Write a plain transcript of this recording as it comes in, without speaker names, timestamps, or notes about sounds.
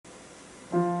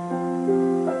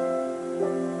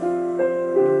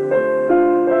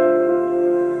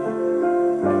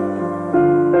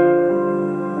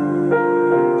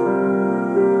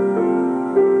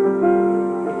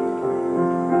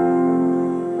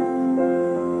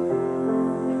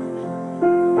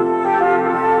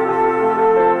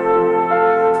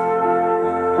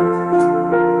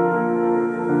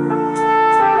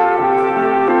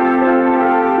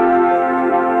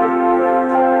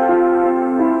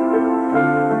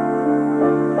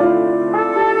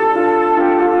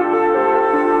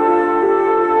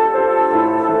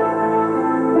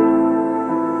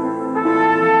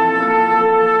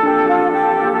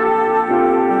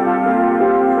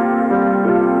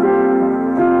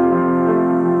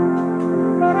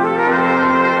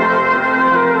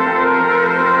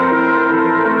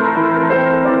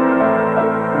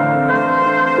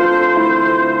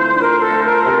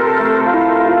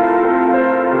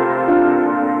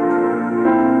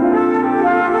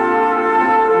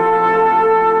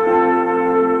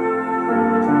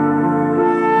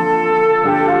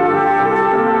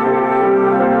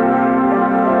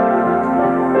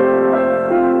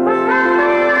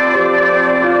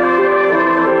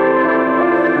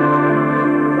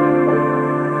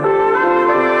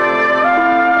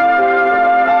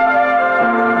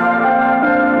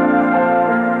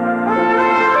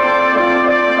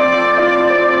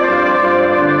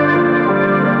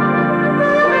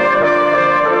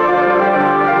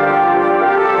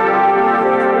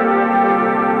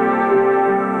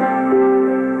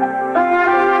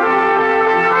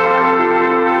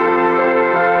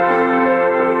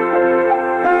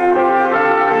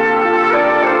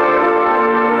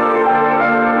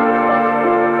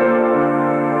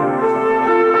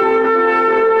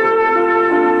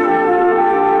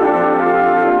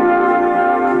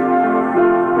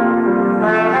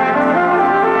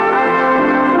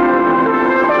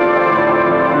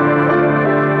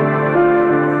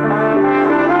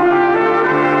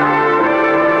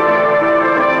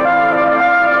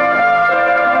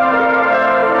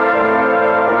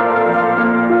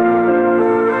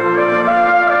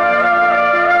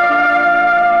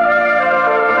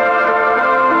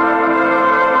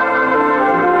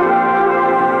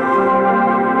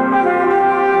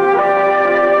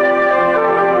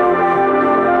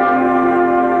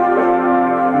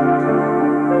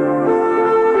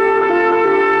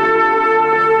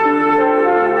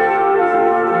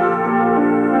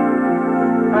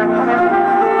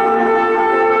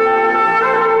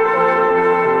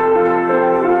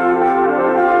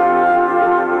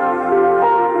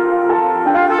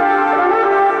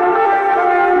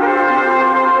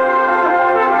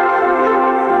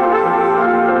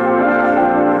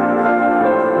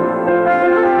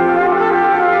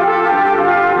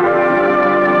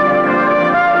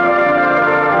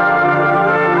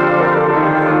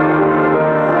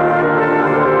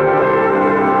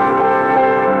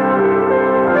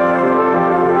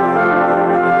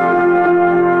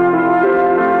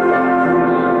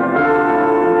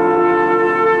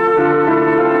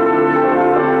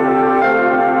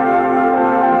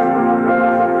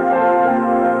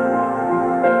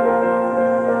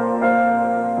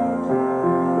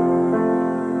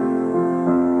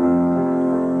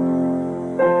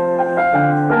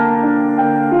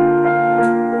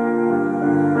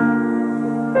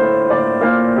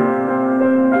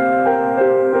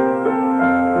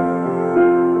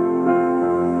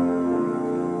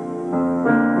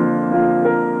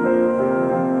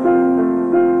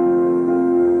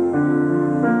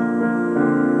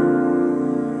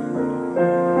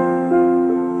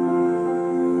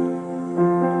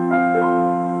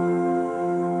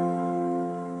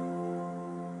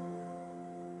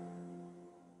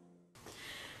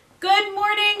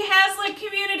Haslett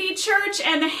Community Church,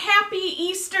 and happy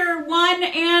Easter one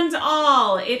and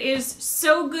all. It is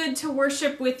so good to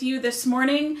worship with you this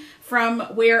morning from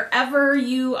wherever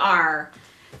you are.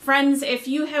 Friends, if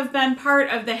you have been part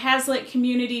of the Haslett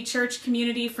Community Church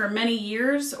community for many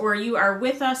years, or you are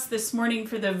with us this morning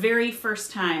for the very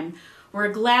first time,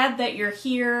 we're glad that you're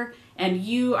here and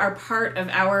you are part of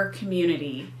our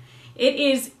community. It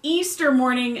is Easter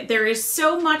morning. There is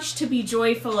so much to be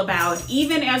joyful about,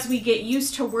 even as we get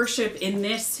used to worship in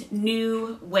this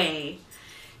new way.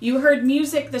 You heard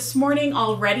music this morning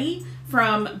already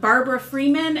from Barbara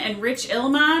Freeman and Rich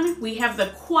Illman. We have the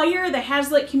choir, the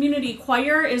Haslett Community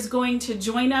Choir is going to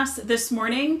join us this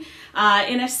morning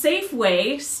in a safe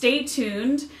way. Stay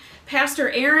tuned. Pastor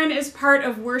Aaron is part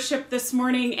of worship this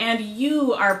morning, and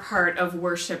you are part of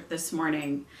worship this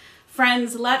morning.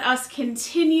 Friends, let us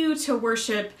continue to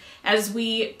worship as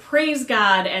we praise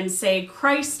God and say,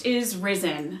 Christ is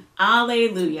risen.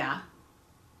 Alleluia.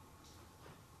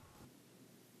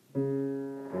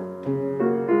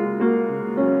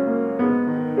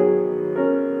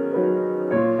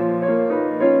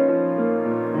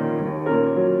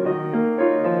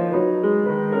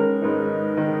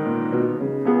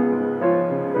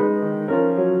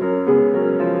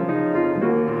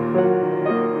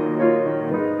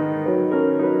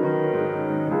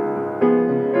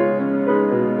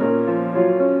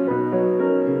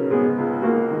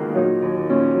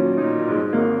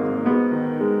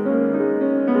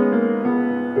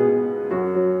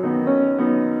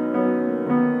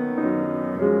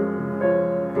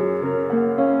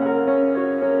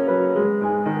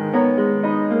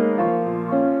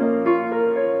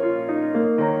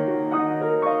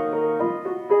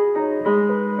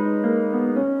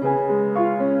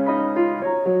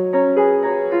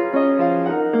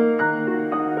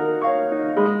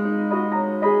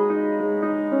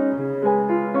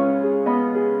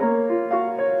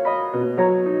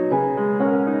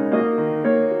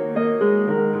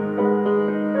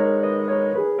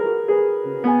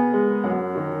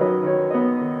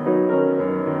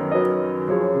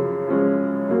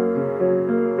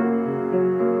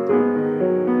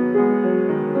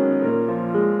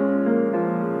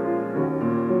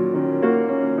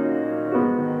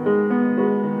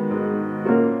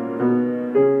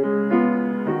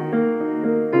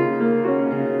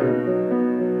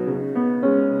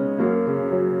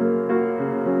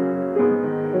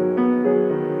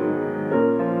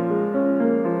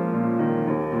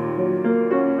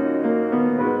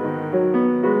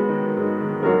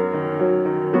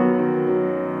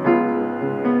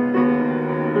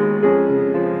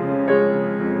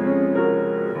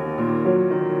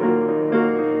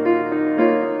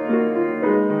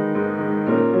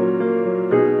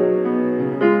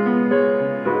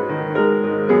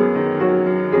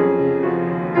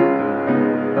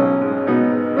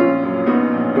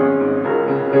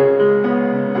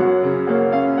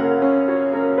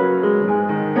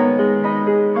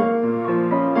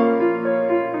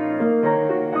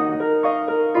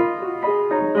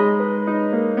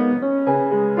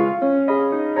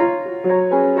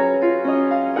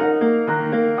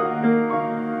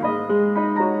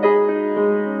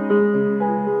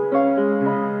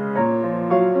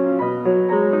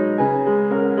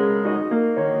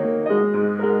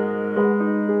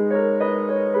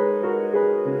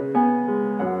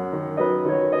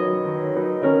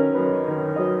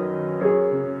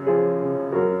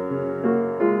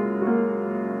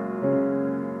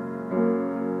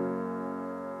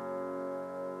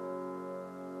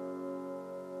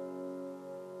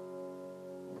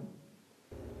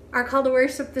 Our call to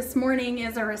worship this morning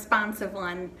is a responsive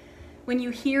one. When you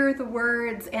hear the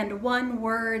words and one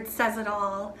word says it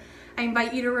all, I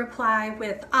invite you to reply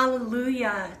with,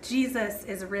 Alleluia, Jesus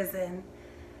is risen.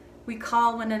 We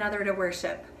call one another to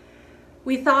worship.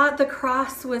 We thought the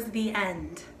cross was the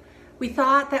end. We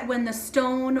thought that when the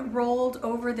stone rolled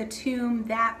over the tomb,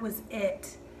 that was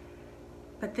it.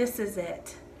 But this is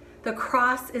it. The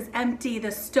cross is empty.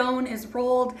 The stone is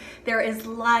rolled. There is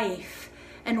life.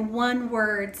 And one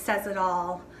word says it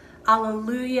all.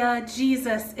 Alleluia,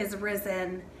 Jesus is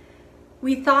risen.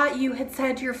 We thought you had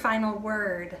said your final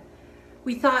word.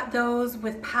 We thought those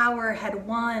with power had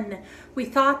won. We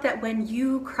thought that when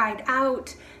you cried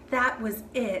out, that was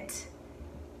it.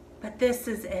 But this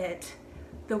is it.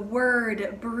 The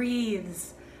word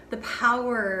breathes. The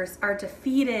powers are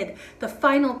defeated. The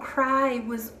final cry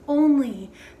was only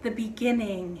the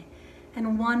beginning.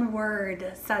 And one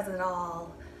word says it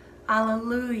all.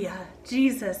 Alleluia,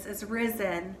 Jesus is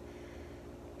risen.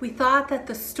 We thought that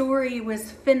the story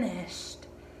was finished.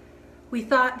 We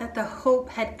thought that the hope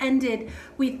had ended.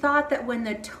 We thought that when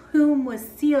the tomb was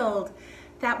sealed,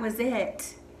 that was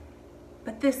it.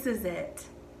 But this is it.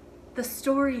 The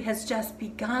story has just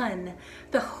begun.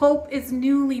 The hope is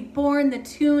newly born. The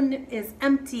tomb is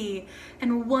empty.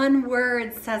 And one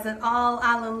word says it all.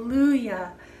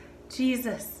 Alleluia.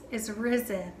 Jesus is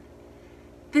risen.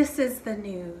 This is the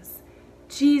news.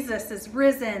 Jesus is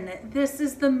risen. This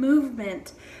is the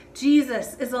movement.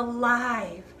 Jesus is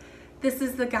alive. This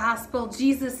is the gospel.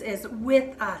 Jesus is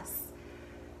with us.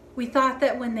 We thought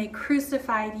that when they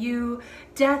crucified you,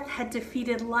 death had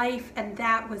defeated life, and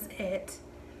that was it.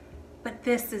 But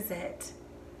this is it.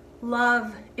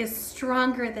 Love is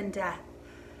stronger than death.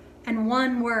 And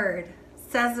one word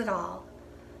says it all.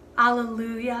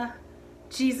 Alleluia.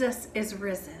 Jesus is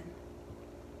risen.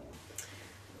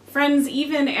 Friends,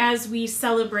 even as we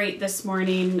celebrate this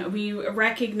morning, we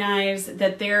recognize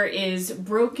that there is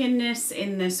brokenness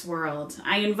in this world.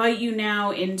 I invite you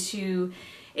now into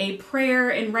a prayer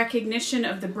in recognition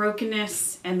of the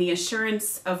brokenness and the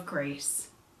assurance of grace.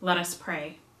 Let us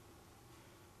pray.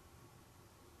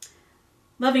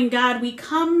 Loving God, we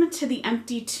come to the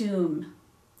empty tomb.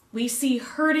 We see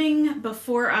hurting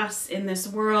before us in this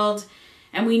world,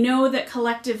 and we know that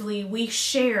collectively we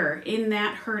share in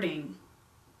that hurting.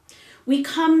 We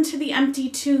come to the empty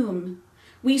tomb.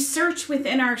 We search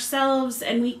within ourselves,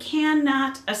 and we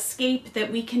cannot escape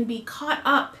that we can be caught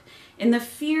up in the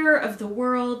fear of the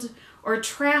world or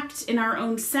trapped in our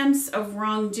own sense of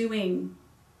wrongdoing.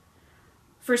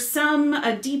 For some,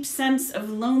 a deep sense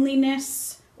of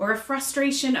loneliness or a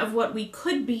frustration of what we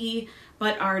could be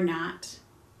but are not.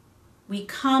 We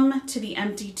come to the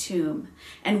empty tomb,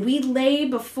 and we lay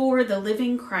before the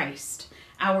living Christ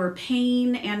our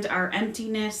pain and our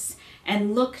emptiness,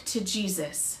 and look to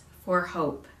Jesus for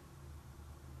hope.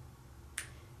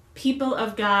 People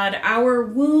of God, our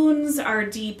wounds are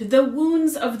deep. The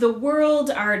wounds of the world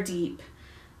are deep,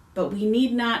 but we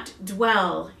need not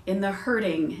dwell in the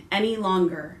hurting any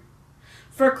longer.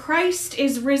 For Christ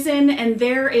is risen, and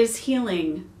there is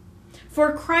healing.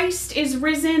 For Christ is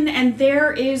risen, and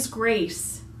there is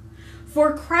grace.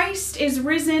 For Christ is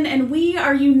risen, and we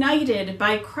are united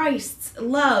by Christ's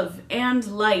love and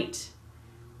light.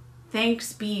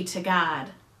 Thanks be to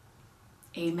God.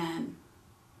 Amen.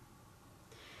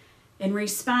 In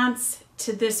response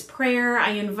to this prayer,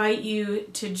 I invite you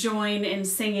to join in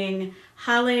singing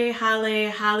Halle,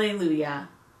 Halle, Hallelujah.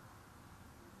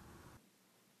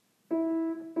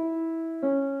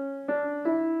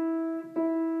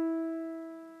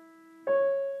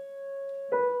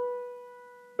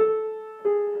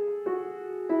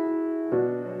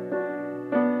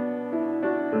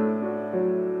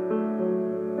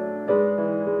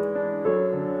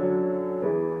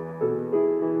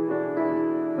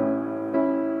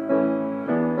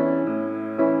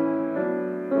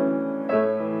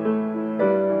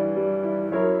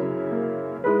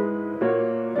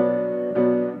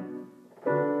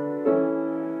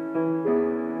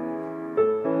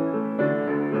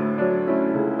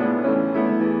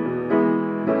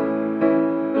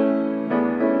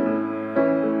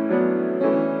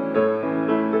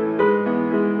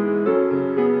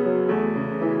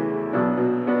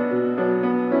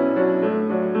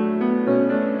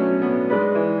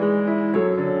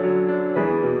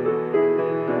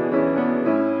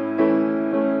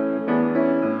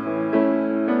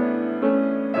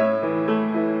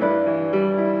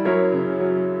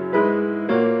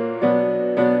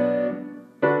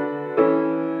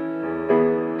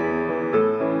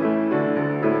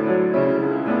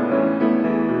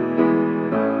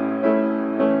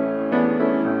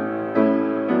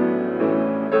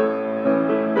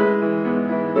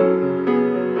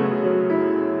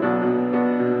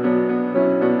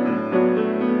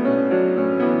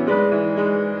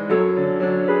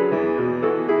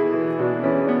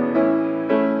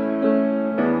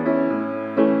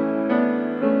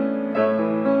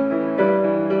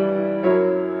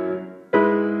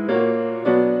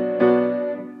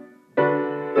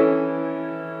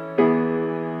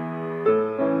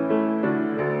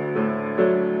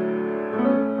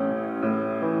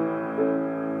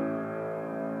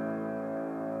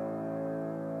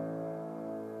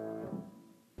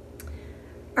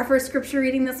 Our first scripture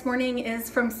reading this morning is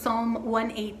from Psalm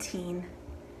 118.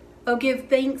 Oh, give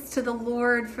thanks to the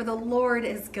Lord, for the Lord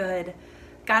is good.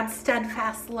 God's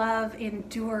steadfast love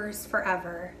endures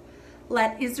forever.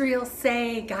 Let Israel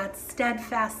say, God's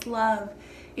steadfast love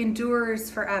endures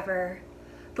forever.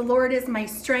 The Lord is my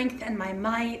strength and my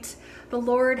might. The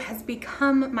Lord has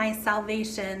become my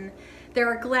salvation. There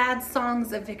are glad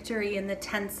songs of victory in the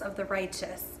tents of the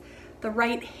righteous. The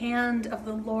right hand of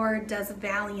the Lord does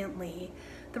valiantly.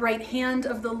 The right hand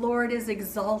of the Lord is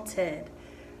exalted.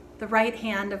 The right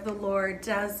hand of the Lord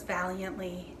does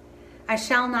valiantly. I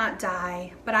shall not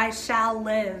die, but I shall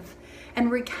live and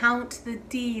recount the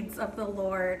deeds of the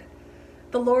Lord.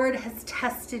 The Lord has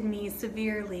tested me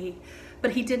severely,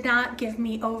 but he did not give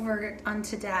me over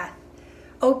unto death.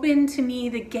 Open to me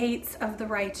the gates of the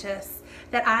righteous,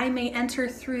 that I may enter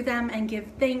through them and give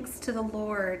thanks to the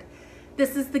Lord.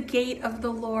 This is the gate of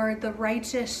the Lord, the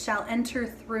righteous shall enter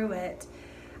through it.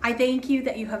 I thank you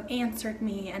that you have answered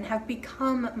me and have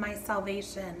become my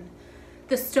salvation.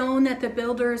 The stone that the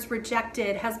builders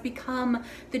rejected has become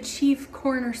the chief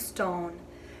cornerstone.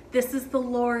 This is the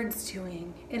Lord's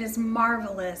doing. It is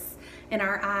marvelous in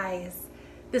our eyes.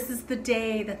 This is the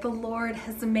day that the Lord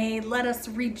has made. Let us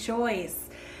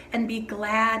rejoice and be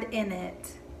glad in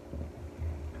it.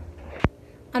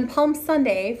 On Palm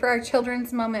Sunday, for our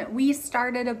children's moment, we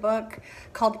started a book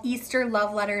called Easter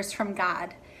Love Letters from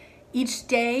God. Each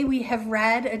day we have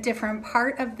read a different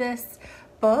part of this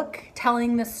book,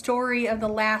 telling the story of the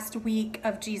last week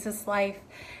of Jesus' life.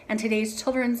 And today's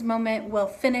children's moment will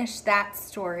finish that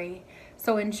story.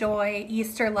 So enjoy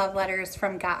Easter Love Letters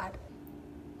from God.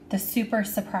 The super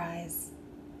surprise.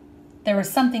 There was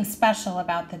something special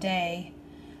about the day.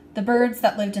 The birds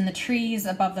that lived in the trees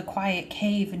above the quiet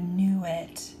cave knew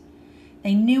it.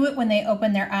 They knew it when they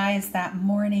opened their eyes that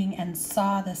morning and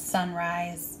saw the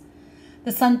sunrise.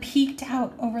 The sun peeked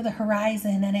out over the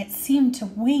horizon and it seemed to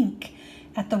wink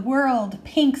at the world.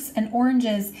 Pinks and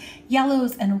oranges,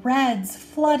 yellows and reds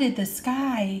flooded the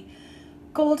sky.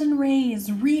 Golden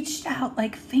rays reached out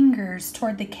like fingers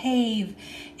toward the cave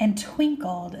and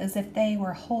twinkled as if they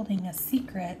were holding a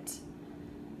secret.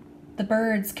 The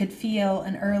birds could feel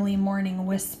an early morning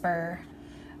whisper,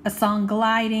 a song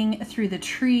gliding through the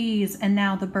trees, and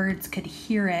now the birds could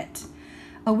hear it.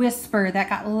 A whisper that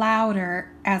got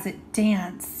louder as it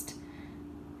danced.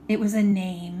 It was a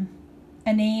name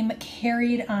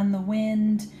carried on the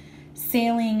wind,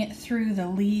 sailing through the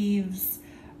leaves,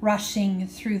 rushing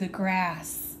through the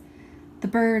grass. The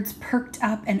birds perked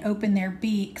up and opened their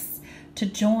beaks to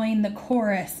join the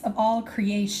chorus of all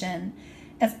creation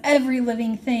as every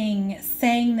living thing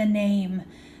sang the name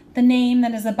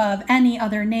that is above any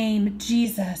other name,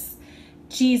 Jesus.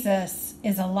 Jesus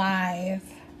is alive.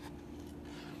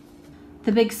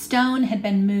 The big stone had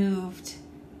been moved.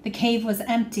 The cave was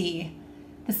empty.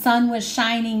 The sun was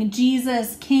shining.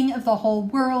 Jesus, King of the whole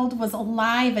world, was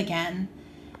alive again.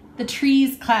 The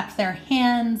trees clapped their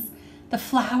hands. The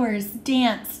flowers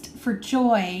danced for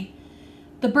joy.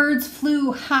 The birds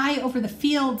flew high over the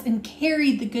fields and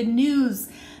carried the good news,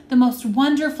 the most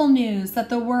wonderful news that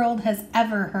the world has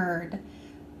ever heard.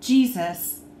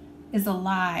 Jesus is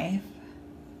alive.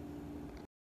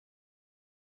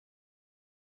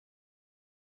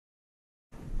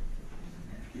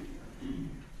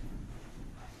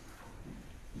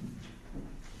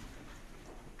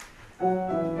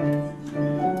 Prepare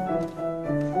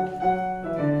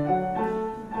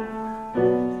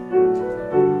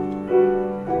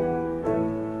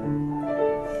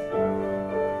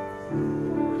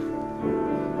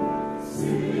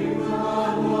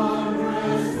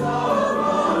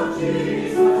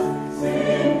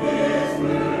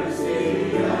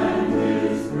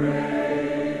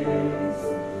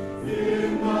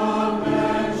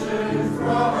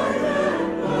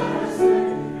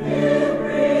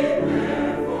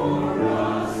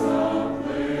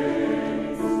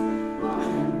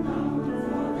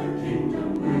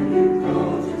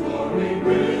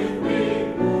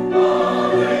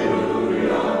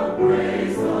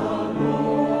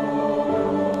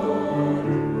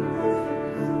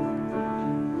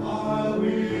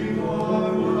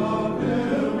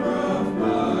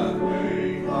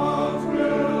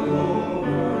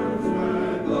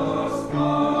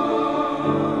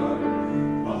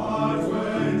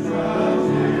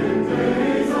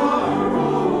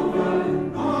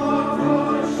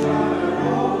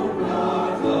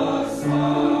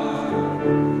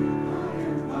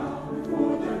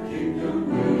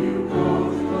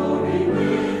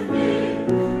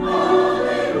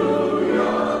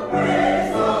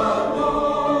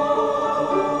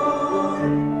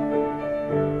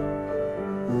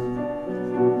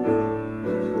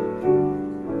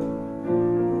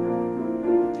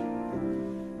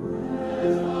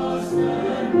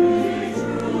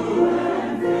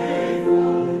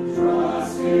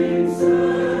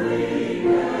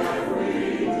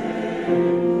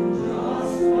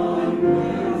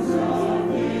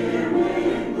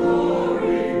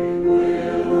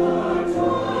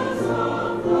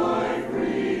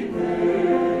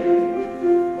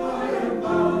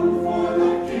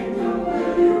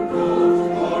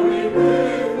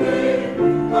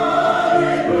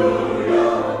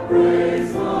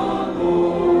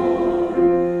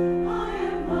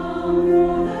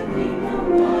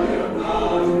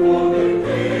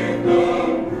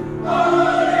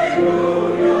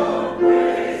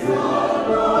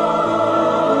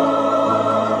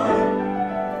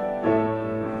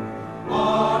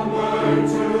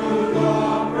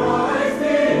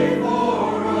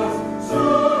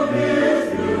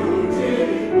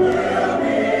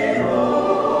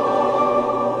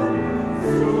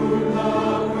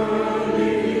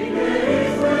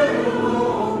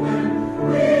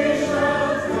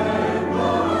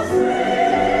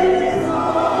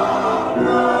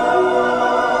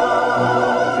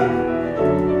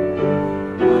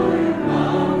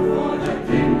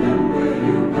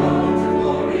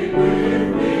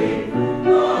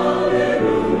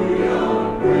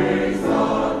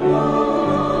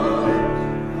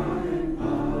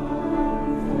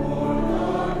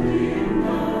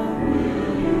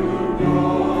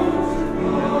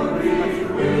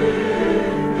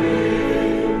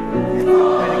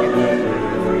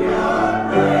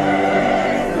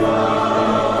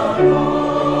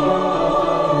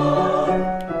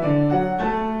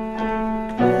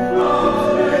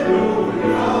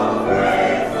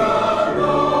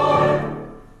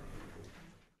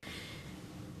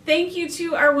Thank you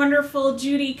to our wonderful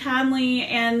Judy Conley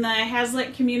and the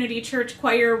Haslett Community Church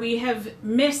Choir. We have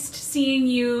missed seeing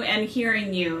you and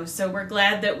hearing you, so we're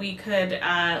glad that we could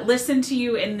listen to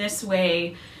you in this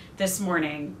way this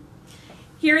morning.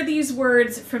 Hear these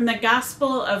words from the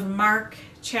Gospel of Mark,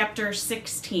 chapter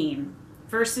 16,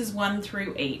 verses 1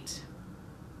 through 8.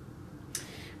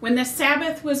 When the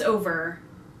Sabbath was over,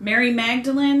 Mary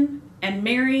Magdalene and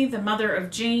Mary, the mother of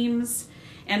James,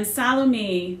 and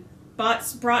Salome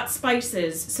brought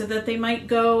spices so that they might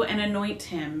go and anoint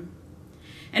him.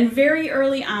 And very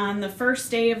early on, the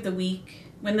first day of the week,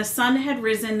 when the sun had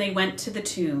risen, they went to the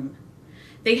tomb.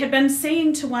 They had been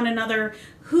saying to one another,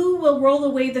 "Who will roll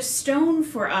away the stone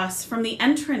for us from the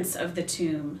entrance of the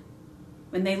tomb?"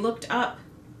 When they looked up,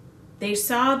 they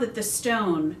saw that the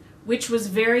stone, which was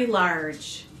very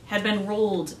large, had been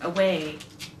rolled away.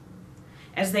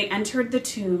 As they entered the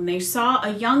tomb, they saw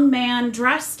a young man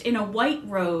dressed in a white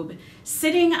robe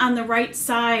sitting on the right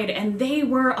side, and they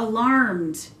were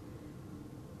alarmed.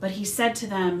 But he said to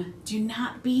them, "Do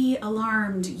not be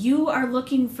alarmed. You are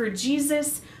looking for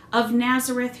Jesus of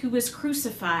Nazareth, who was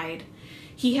crucified.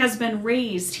 He has been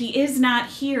raised. He is not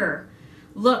here.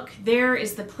 Look, there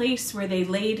is the place where they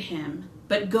laid him.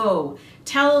 But go,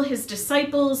 tell his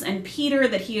disciples and Peter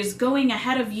that he is going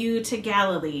ahead of you to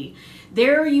Galilee.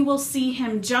 There you will see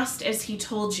him just as he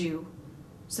told you."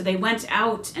 So they went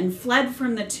out and fled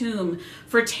from the tomb,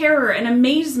 for terror and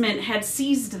amazement had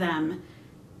seized them.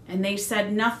 And they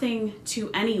said nothing to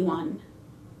anyone,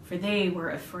 for they were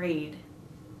afraid.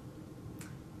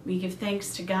 We give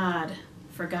thanks to God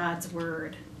for God's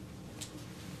word.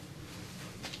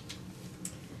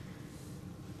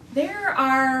 There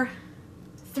are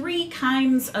three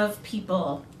kinds of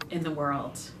people in the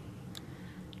world.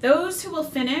 Those who will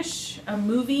finish a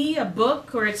movie, a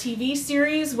book, or a TV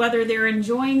series, whether they're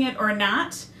enjoying it or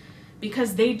not,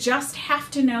 because they just have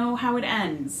to know how it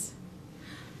ends.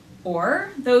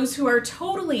 Or those who are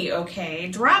totally okay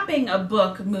dropping a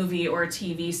book, movie, or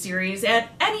TV series at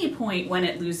any point when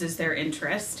it loses their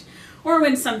interest, or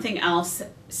when something else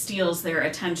steals their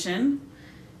attention.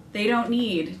 They don't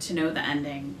need to know the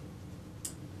ending.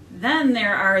 Then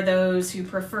there are those who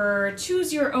prefer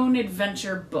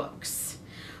choose-your-own-adventure books,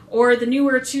 or the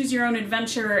newer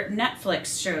choose-your-own-adventure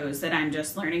Netflix shows that I'm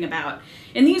just learning about.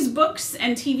 In these books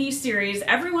and TV series,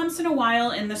 every once in a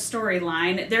while in the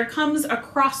storyline, there comes a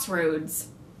crossroads,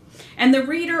 and the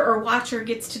reader or watcher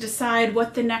gets to decide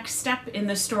what the next step in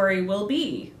the story will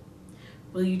be.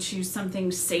 Will you choose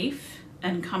something safe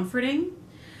and comforting?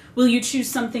 Will you choose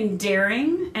something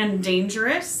daring and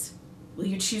dangerous? Will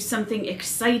you choose something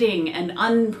exciting and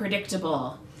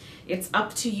unpredictable? It's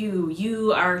up to you.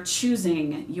 You are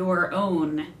choosing your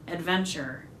own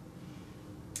adventure.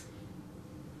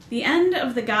 The end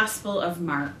of the Gospel of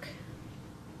Mark,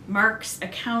 Mark's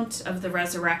account of the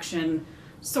resurrection,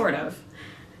 sort of,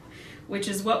 which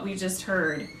is what we just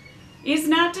heard, is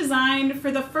not designed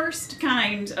for the first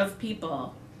kind of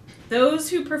people, those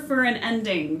who prefer an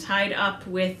ending tied up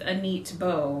with a neat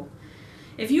bow.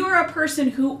 If you are a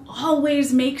person who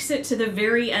always makes it to the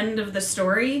very end of the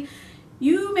story,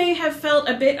 you may have felt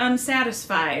a bit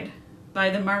unsatisfied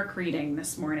by the Mark reading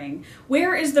this morning.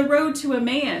 Where is the road to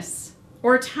Emmaus?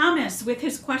 Or Thomas with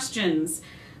his questions?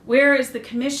 Where is the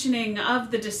commissioning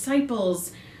of the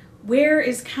disciples? Where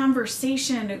is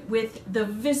conversation with the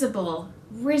visible,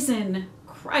 risen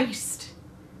Christ?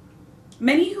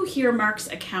 Many who hear Mark's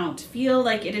account feel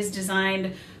like it is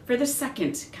designed for the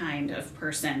second kind of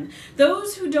person.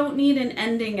 Those who don't need an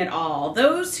ending at all.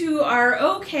 Those who are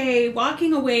okay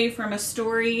walking away from a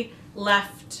story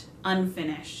left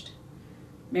unfinished.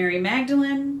 Mary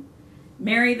Magdalene,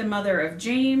 Mary the mother of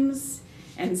James,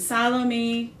 and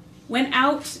Salome went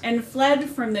out and fled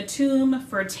from the tomb,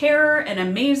 for terror and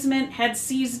amazement had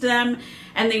seized them,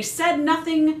 and they said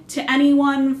nothing to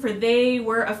anyone, for they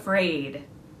were afraid. ...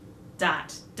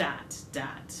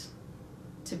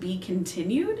 To be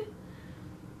continued?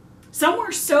 Some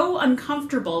were so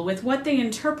uncomfortable with what they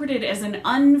interpreted as an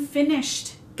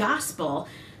unfinished gospel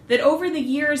that over the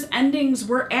years endings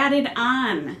were added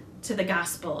on to the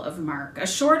Gospel of Mark, a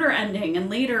shorter ending and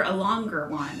later a longer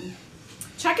one.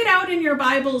 Check it out in your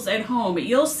Bibles at home.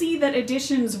 You'll see that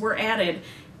additions were added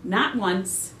not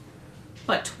once,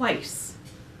 but twice.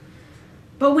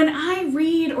 But when I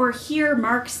read or hear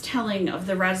Mark's telling of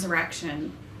the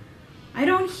resurrection, I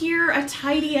don't hear a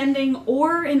tidy ending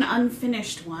or an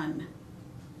unfinished one.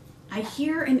 I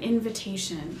hear an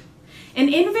invitation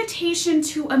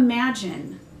to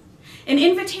imagine. An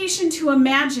invitation to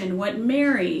imagine what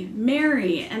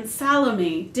Mary, and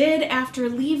Salome did after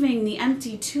leaving the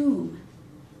empty tomb.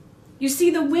 You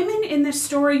see, the women in this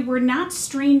story were not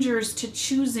strangers to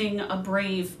choosing a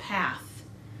brave path.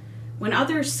 When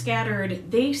others scattered,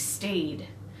 they stayed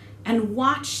and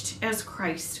watched as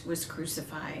Christ was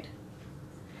crucified.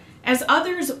 As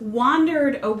others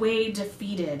wandered away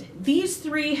defeated, these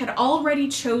three had already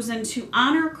chosen to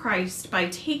honor Christ by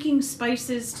taking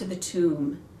spices to the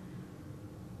tomb.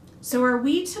 So are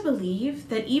we to believe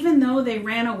that even though they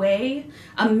ran away,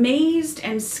 amazed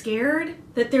and scared,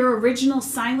 that their original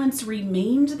silence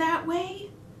remained that way?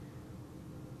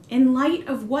 In light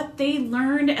of what they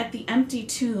learned at the empty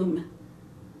tomb,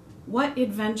 what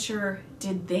adventure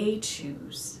did they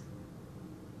choose?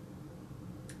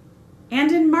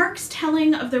 And in Mark's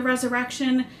telling of the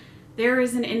resurrection, there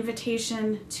is an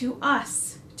invitation to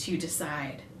us to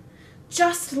decide.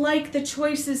 Just like the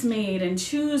choices made in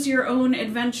Choose Your Own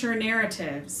Adventure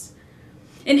narratives.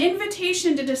 An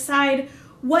invitation to decide,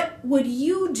 what would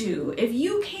you do if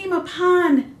you came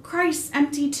upon Christ's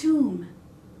empty tomb?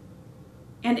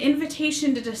 An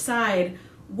invitation to decide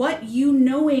what you,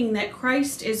 knowing that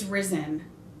Christ is risen,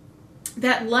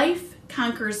 that life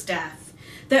conquers death,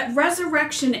 that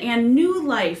resurrection and new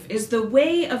life is the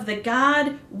way of the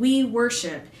God we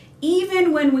worship,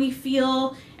 even when we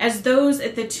feel, as those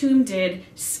at the tomb did,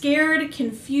 scared,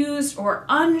 confused, or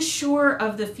unsure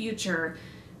of the future,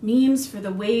 means for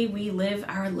the way we live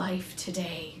our life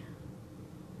today.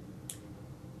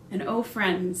 And oh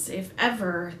friends, if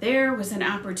ever there was an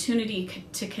opportunity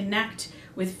to connect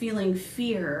with feeling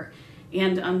fear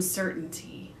and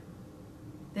uncertainty,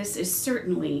 this is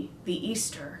certainly the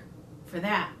Easter for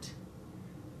that.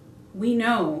 We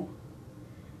know,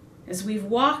 as we've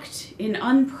walked in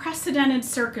unprecedented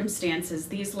circumstances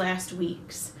these last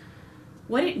weeks,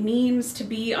 what it means to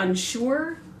be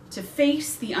unsure, to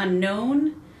face the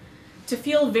unknown, to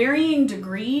feel varying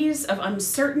degrees of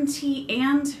uncertainty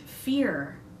and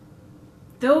fear.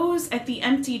 Those at the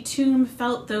empty tomb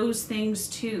felt those things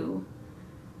too.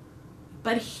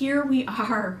 But here we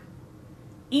are.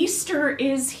 Easter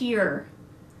is here.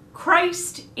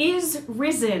 Christ is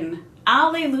risen.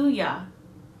 Alleluia.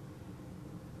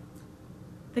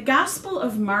 The Gospel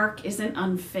of Mark isn't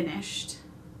unfinished.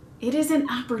 It is an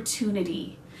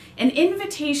opportunity, an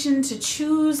invitation to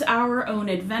choose our own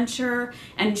adventure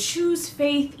and choose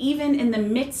faith even in the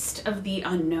midst of the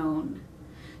unknown,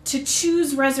 to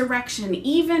choose resurrection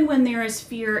even when there is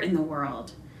fear in the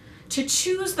world, to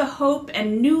choose the hope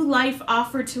and new life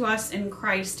offered to us in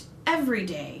Christ every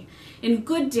day, in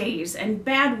good days and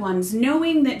bad ones,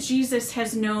 knowing that Jesus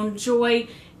has known joy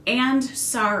and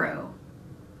sorrow,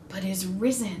 but is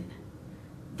risen.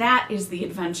 That is the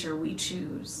adventure we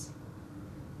choose.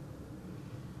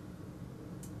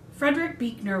 Frederick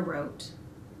Buechner wrote,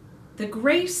 "The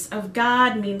grace of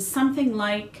God means something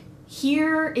like,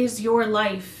 here is your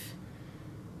life.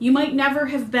 You might never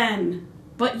have been,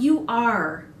 but you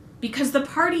are, because the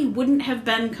party wouldn't have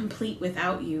been complete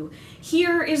without you.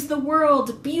 Here is the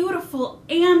world, beautiful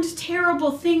and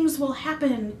terrible things will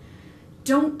happen.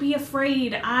 Don't be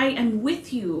afraid, I am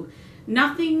with you.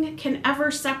 Nothing can ever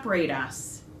separate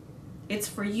us. It's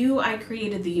for you I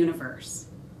created the universe.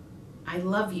 I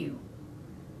love you.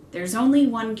 There's only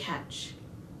one catch.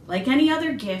 Like any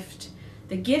other gift,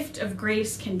 the gift of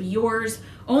grace can be yours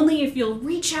only if you'll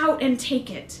reach out and take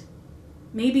it.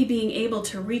 Maybe being able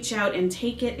to reach out and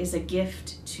take it is a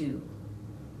gift too."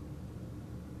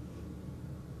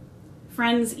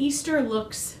 Friends, Easter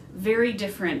looks very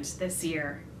different this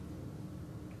year,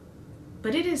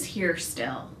 but it is here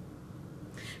still.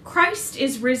 Christ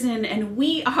is risen and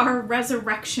we are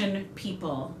resurrection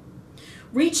people,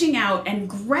 reaching out and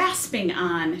grasping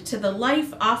on to the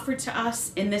life offered to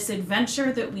us in this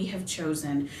adventure that we have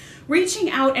chosen. Reaching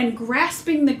out and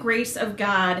grasping the grace of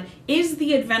God is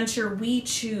the adventure we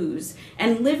choose,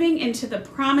 and living into the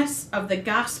promise of the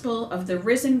gospel of the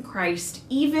risen Christ,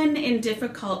 even in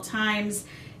difficult times,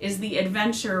 is the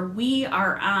adventure we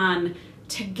are on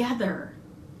together.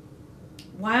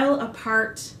 While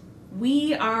apart,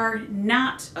 we are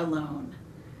not alone.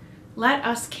 Let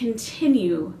us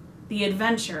continue the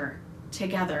adventure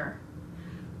together.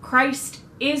 Christ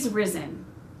is risen.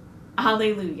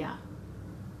 Alleluia.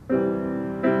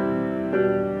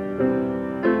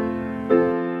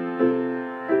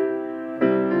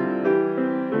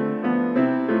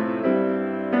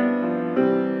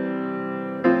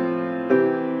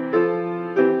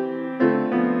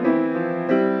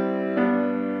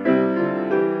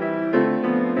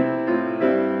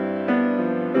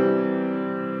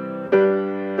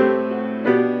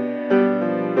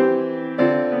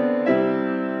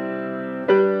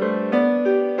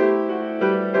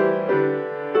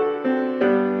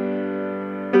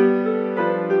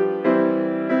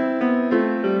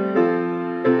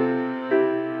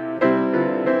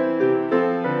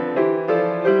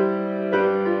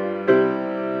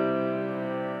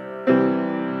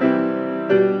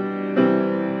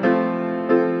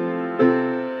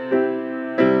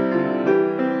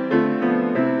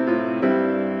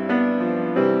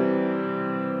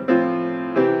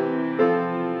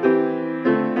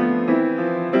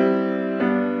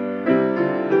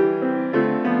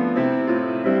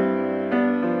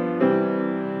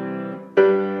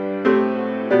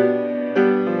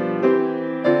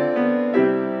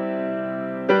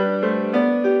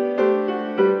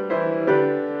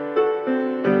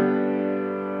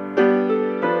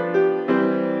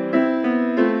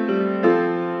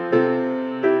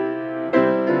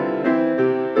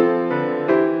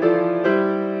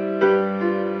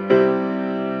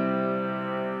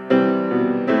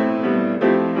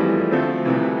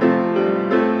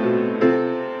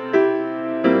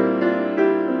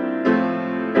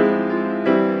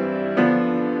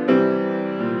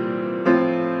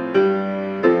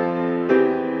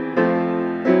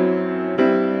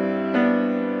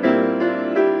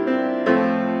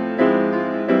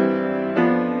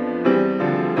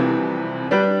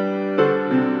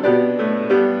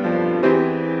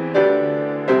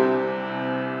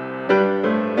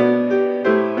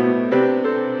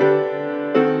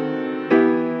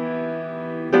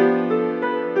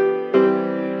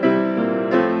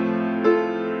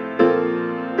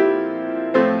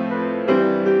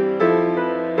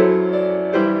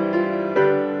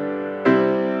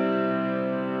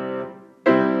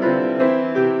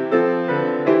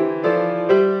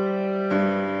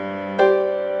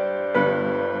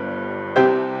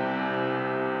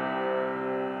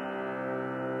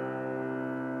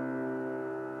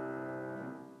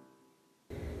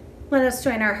 Let us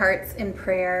join our hearts in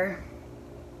prayer.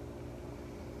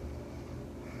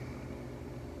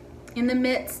 In the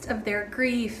midst of their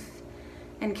grief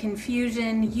and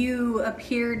confusion, you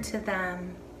appeared to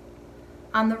them.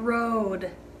 On the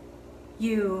road,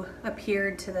 you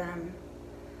appeared to them.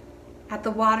 At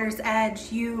the water's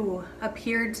edge, you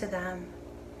appeared to them.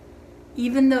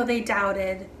 Even though they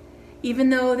doubted, even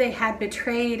though they had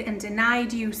betrayed and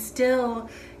denied you, still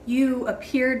you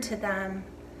appeared to them,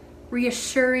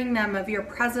 reassuring them of your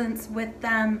presence with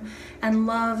them and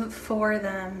love for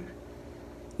them.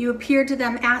 You appeared to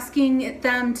them, asking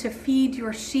them to feed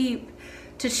your sheep,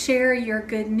 to share your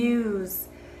good news.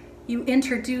 You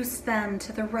introduced them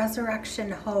to the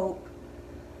resurrection hope.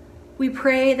 We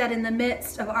pray that in the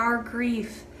midst of our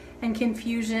grief and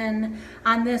confusion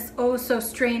on this oh so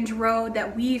strange road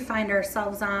that we find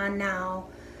ourselves on now,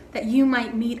 that you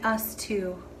might meet us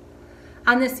too.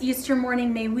 On this Easter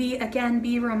morning, may we again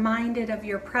be reminded of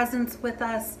your presence with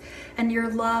us and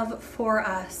your love for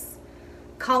us.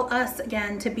 Call us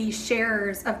again to be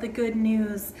sharers of the good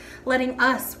news, letting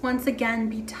us once again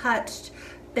be touched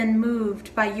and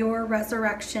moved by your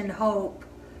resurrection hope.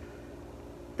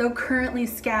 Though currently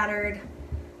scattered,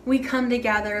 we come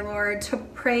together, Lord, to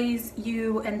praise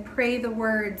you and pray the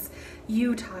words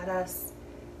you taught us,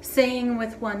 saying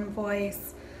with one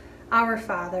voice, Our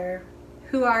Father,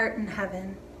 who art in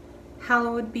heaven,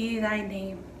 hallowed be thy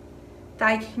name.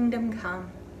 Thy kingdom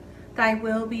come, thy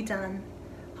will be done,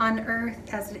 on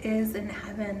earth as it is in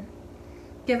heaven.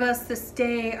 Give us this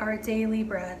day our daily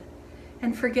bread,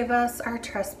 and forgive us our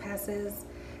trespasses,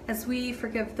 as we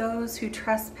forgive those who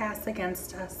trespass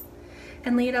against us.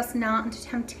 And lead us not into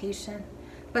temptation,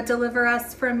 but deliver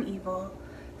us from evil.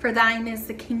 For thine is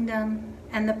the kingdom,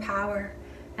 and the power,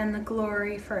 and the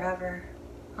glory forever.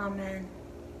 Amen.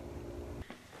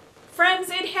 Friends,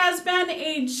 it has been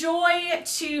a joy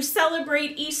to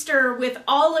celebrate Easter with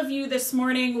all of you this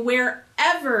morning,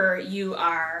 wherever you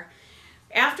are.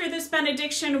 After this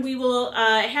benediction, we will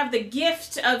have the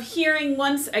gift of hearing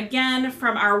once again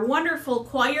from our wonderful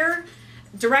choir,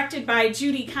 directed by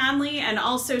Judy Conley, and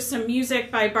also some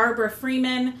music by Barbara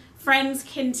Freeman. Friends,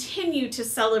 continue to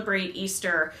celebrate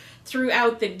Easter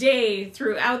throughout the day,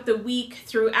 throughout the week,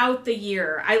 throughout the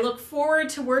year. I look forward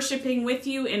to worshiping with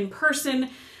you in person,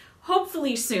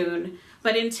 hopefully soon.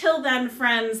 But until then,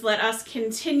 friends, let us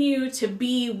continue to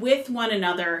be with one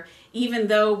another, even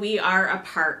though we are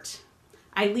apart.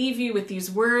 I leave you with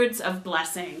these words of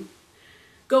blessing.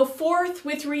 Go forth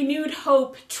with renewed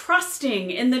hope,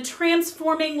 trusting in the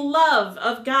transforming love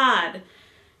of God.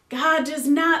 God does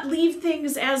not leave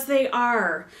things as they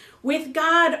are. With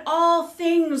God, all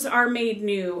things are made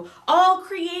new. All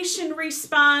creation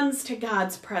responds to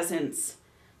God's presence.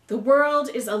 The world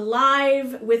is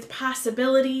alive with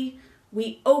possibility.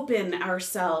 We open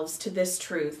ourselves to this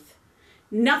truth.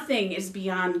 Nothing is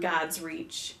beyond God's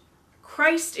reach.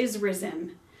 Christ is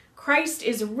risen. Christ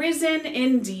is risen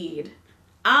indeed.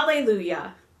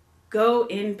 Alleluia. Go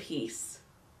in peace.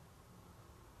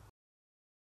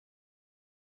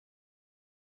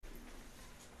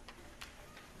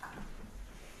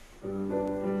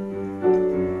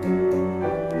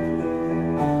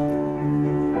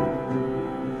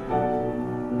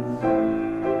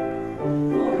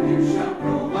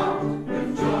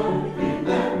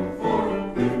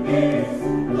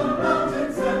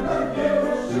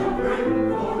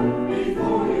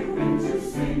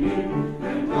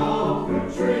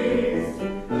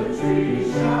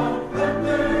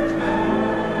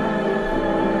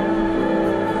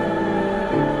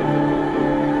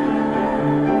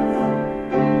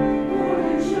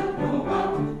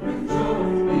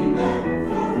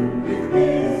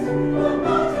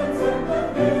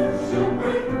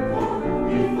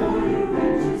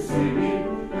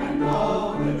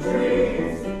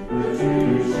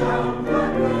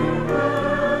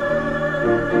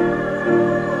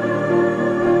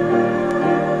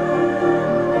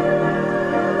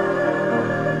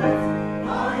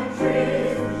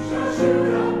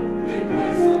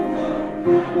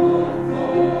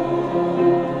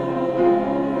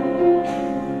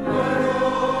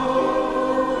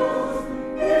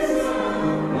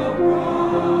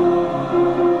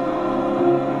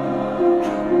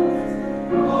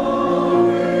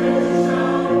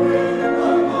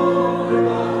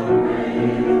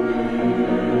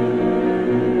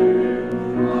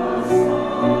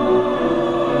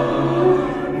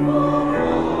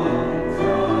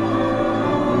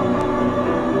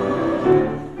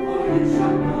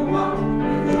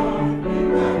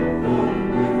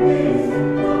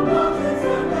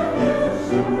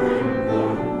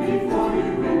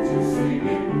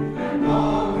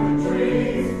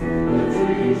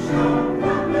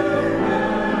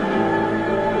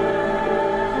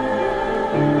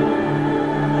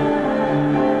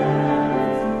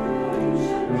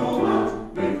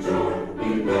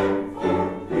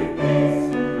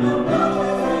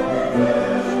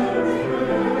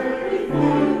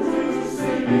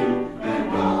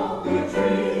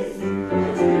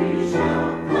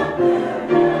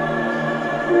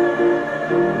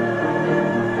 Alleluia.